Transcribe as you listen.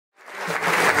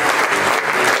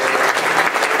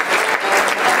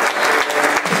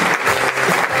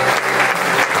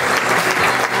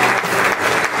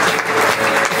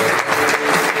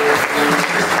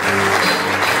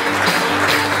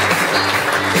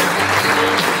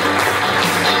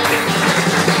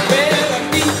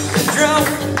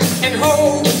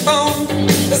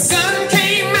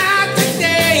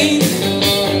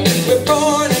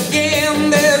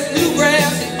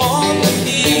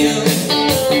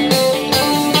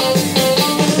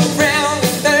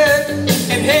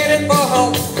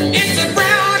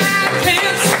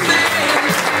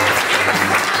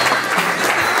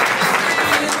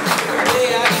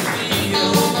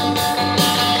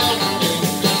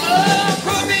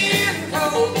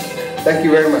Thank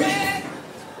you very much.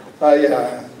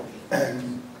 I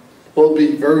will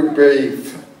be very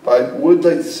brief, but I would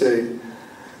like to say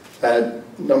that,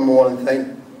 number one,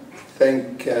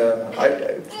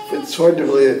 it's hard to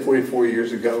believe that 44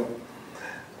 years ago,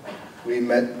 I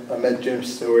met Jim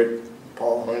Stewart,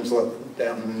 Paul Hornslet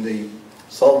down in the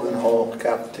Sullivan Hall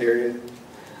cafeteria,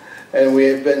 and we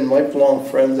have been lifelong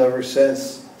friends ever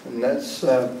since, and that's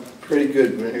pretty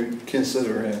good when you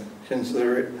consider it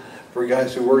for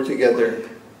guys who work together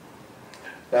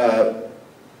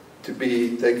to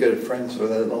be that good of friends for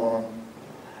that long,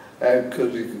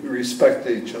 because we respect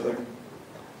each other.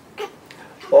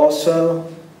 Also,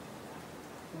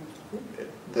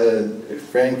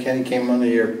 Fran Kenny came on the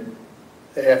year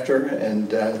after,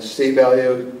 and Steve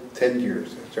Alio 10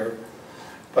 years after.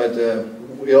 But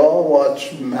we all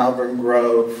watched Malvern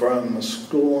grow from a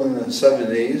school in the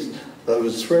 70s that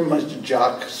was pretty much a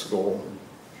jock school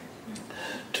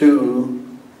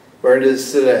to where it is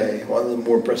today, one of the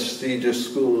more prestigious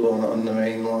schools on the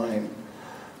main line.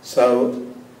 So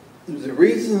the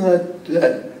reason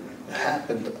that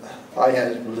happened,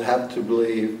 I would have to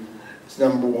believe, is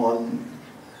number one,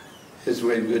 is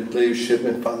we had good leadership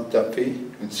in Father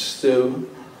Duffy and Stu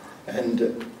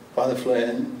and Father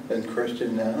Flynn and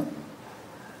Christian now.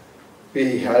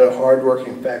 We had a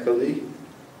hard-working faculty,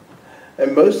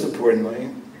 and most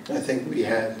importantly, I think we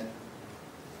had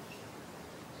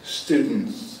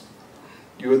students.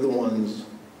 You're the ones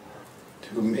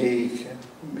to make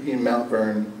me and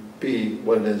Malvern be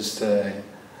what it is today.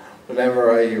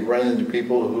 Whenever I run into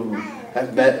people who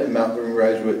have met a Malvern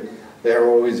graduate, they're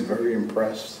always very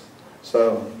impressed.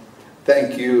 So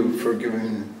thank you for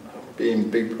being a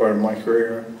big part of my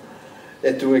career.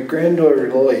 And to my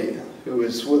granddaughter Lily, who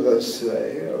is with us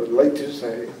today, I would like to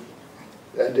say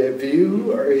that if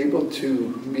you are able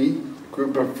to meet a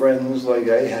group of friends like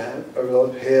I have over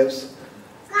the past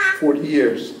 40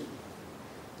 years,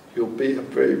 you'll be a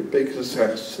very big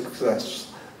success.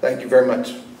 Thank you very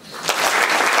much.